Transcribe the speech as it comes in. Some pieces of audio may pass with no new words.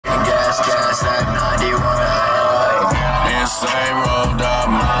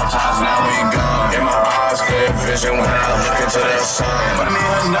vision when I look into the sun. Put me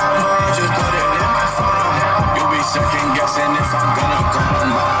a number, just put it in my phone. You'll be second guessing if I'm gonna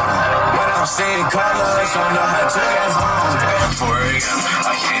come mine. When I'm seeing colors on the high to get home. 4 a.m.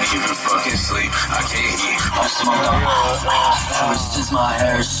 I can't even fucking sleep. I can't eat. I'm smoking. Since my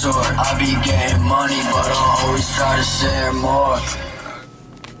hair's short, I be getting money, but I'll always try to share more.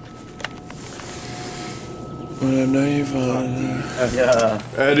 What up, Naiva? Yeah.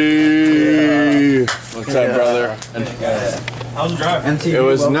 Eddie! Yeah. What's up, brother? How's the drive? MTV, it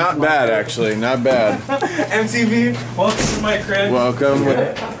was not bad, actually. Not bad. MTV, welcome to my crib. Welcome.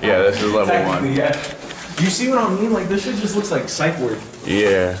 Yeah, this is level 1. Yeah. You see what I mean? Like, this shit just looks like psych word.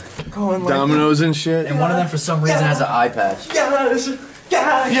 Yeah. Going like dominoes and shit. And one of them, for some reason, has an eye patch.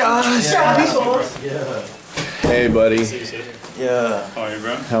 Hey, buddy. Yeah. How are you,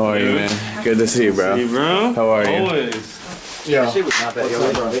 bro? How are you, man? Good to see you, bro. See you, bro. How are you? Always. Yeah.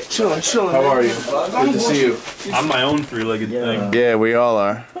 Chillin', chillin'. How are you? Good to see you. I'm my own three-legged thing. Yeah, we all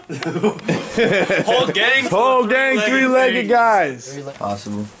are. Whole gang. Whole gang, three-legged guys.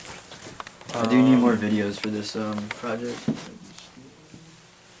 Possible. I do need more videos for this project.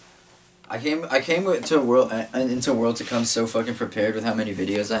 I came into World to come so fucking prepared with how many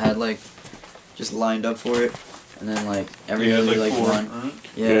videos I had like just lined up for it, and then like everybody like 4, one. right?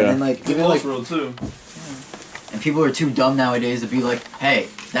 Yeah, and then like even like World too. And people are too dumb nowadays to be like, hey,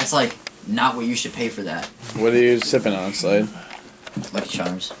 that's like not what you should pay for that. What are you sipping on, Slade? Lucky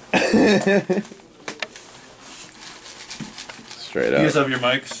Charms. Straight You up. guys have your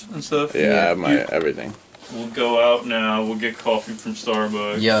mics and stuff? Yeah, I have my everything. We'll go out now. We'll get coffee from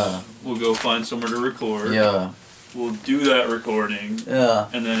Starbucks. Yeah. We'll go find somewhere to record. Yeah. We'll do that recording. Yeah.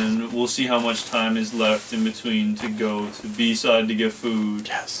 And then we'll see how much time is left in between to go to B-side to get food.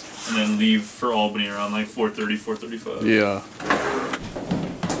 Yes. And then leave for Albany around like 4:30, 4:35. Yeah.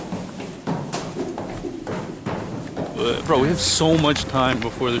 But, bro, we have so much time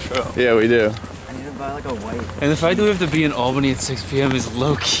before the show. Yeah, we do. I need to buy like a white. And the fact that we have to be in Albany at 6 p.m. is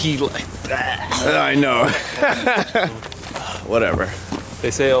low-key like that. I know. Whatever.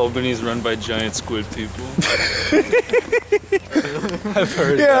 They say Albany is run by giant squid people. I've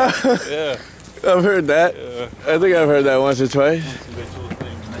heard that. Yeah. I've heard that. Yeah. I think I've heard that once or twice. That's a habitual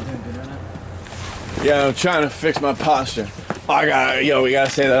thing. Yeah, I'm trying to fix my posture. Oh, we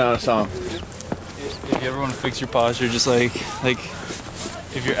gotta say that on a song. If you ever want to fix your posture, just like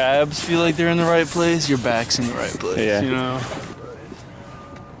if your abs feel like they're in the right place, your back's in the right place. Yeah. You know.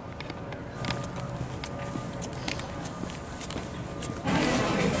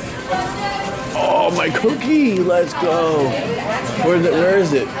 Oh, my cookie! Let's go. Where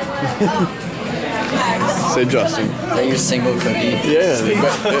is it? Say Justin. Is that your single cookie? Yeah.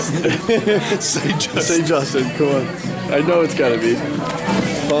 Say just. Say Justin. Come on. I know it's gotta be.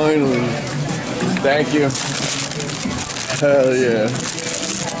 Finally. Thank you. Hell yeah.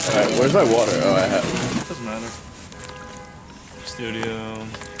 Alright, where's my water? Oh, I have it. Doesn't matter. Studio,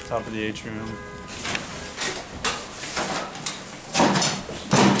 top of the atrium.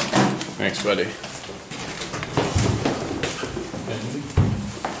 Thanks, buddy.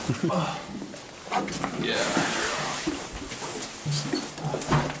 Yeah.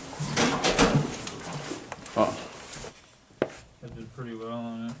 Oh. I did pretty well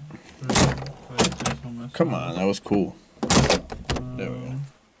on it. Come on, that was cool. There we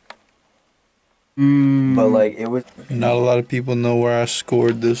go. But like it was. Not a lot of people know where I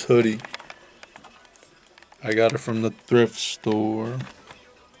scored this hoodie. I got it from the thrift store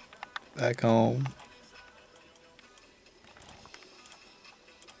back home.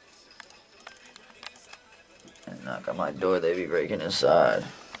 And knock on my door, they be breaking inside.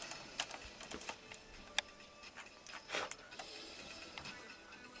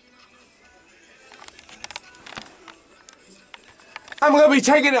 I'm gonna be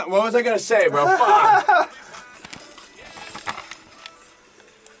taking it. What was I gonna say, bro? Fuck.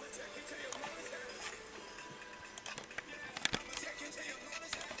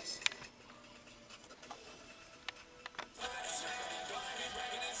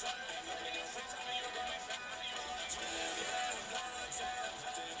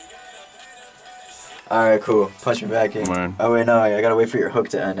 Alright, cool. Punch me back in. Man. Oh wait, no, I gotta wait for your hook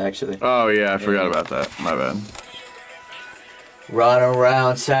to end actually. Oh yeah, I forgot about that. My bad. Run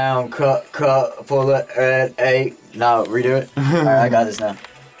around town, cup full of red eight. No, redo it. Alright, I got this now.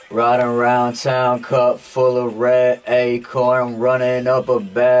 Riding around town, cup full of red acorn, running up a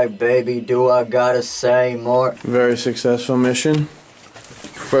bag, baby, do I gotta say more? Very successful mission.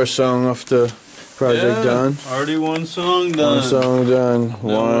 First song off the project done. Already one song done. One song done.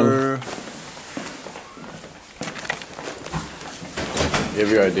 One. You have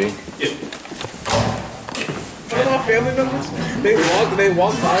your ID? Yeah. my family members, they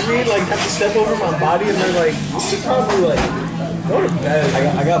walk by me, like have to step over my body, and they're like, probably like, go to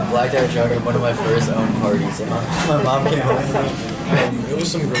bed. I got blacked out drunk at one of my first own parties. And my mom came home with me. It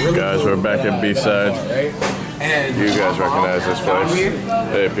was some gorilla. Guys, we're back at B-side. Right? And You guys recognize this place.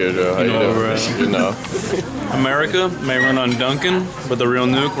 Hey, Pedro, how you doing? You know. America may run on Dunkin', but the real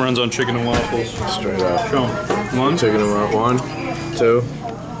Nuke runs on chicken and waffles. Straight up. Show 'em. One. Chicken and waffles. 1, 2,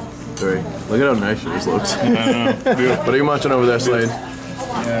 3. Look at how nice yours looks. I know. What are you munching over there, Slade?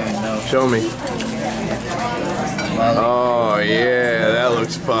 Show me. Oh, yeah, that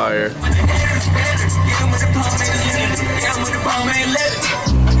looks fire.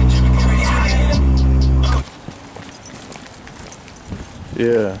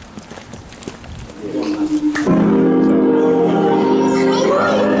 Yeah.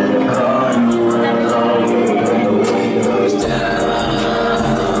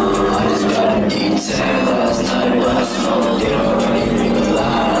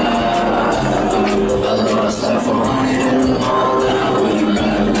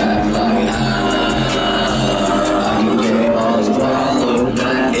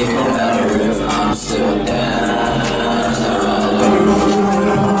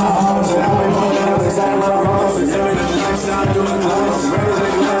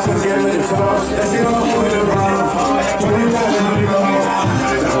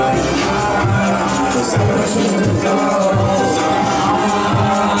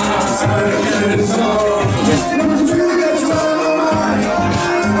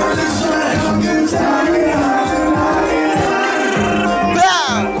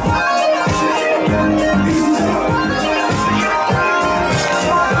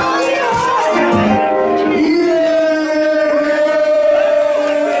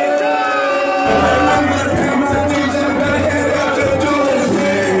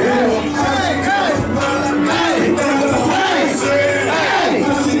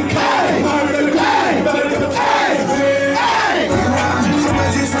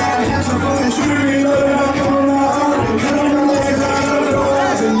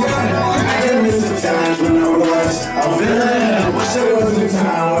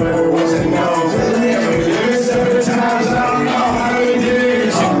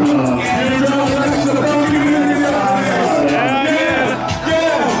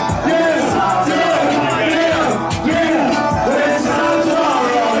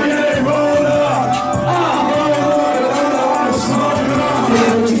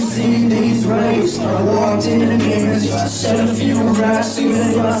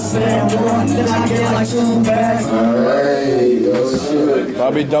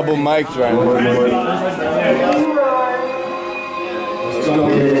 Bobby double mic'd right now.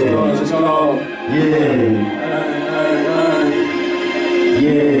 Let's go. Yeah.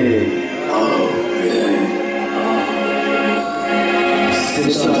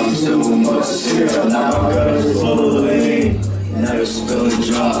 Six on too much syrup, now I got it fully. Never spill a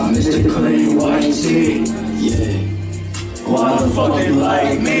drop, Mr. Clean White Tea. Yeah. Why the fuck they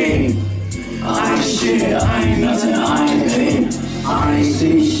like me? I ain't shit, I ain't nothing, I ain't pain. I ain't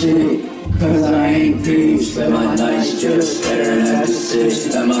see shit, cause I ain't peep. Spend my nights just staring at the city.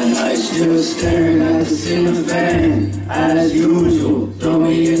 Spend my nights just staring at the ceiling fan. As usual, throw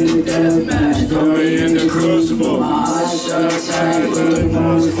me in the death match, throw me in the crucible. My eyes shut tight, but the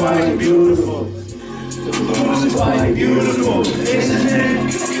moon's quite beautiful. The moon's quite beautiful, isn't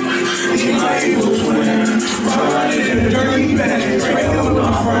it? You're my evil twin, right in the dirty bag, breaking up with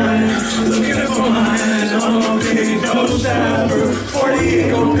my friend. Looking for my hands on a big dope stabber,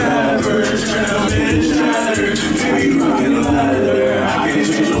 48 gold peppers, drowned in chatter. Baby rockin' leather, I can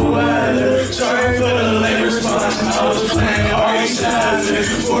change the weather. Sorry for the late response, I was playing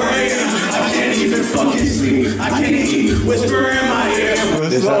RE7, 4 AM, I can't even fucking sleep, I can't eat, whisper in my ear.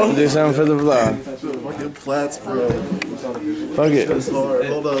 Do something for the vlog. Fucking plats, bro. Fuck it.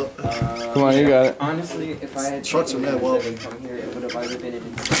 Hold up. Come on, you got it. Honestly, if I had Trucks are mad well. come here, it would have either been an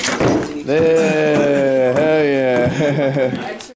Yeah, hell yeah.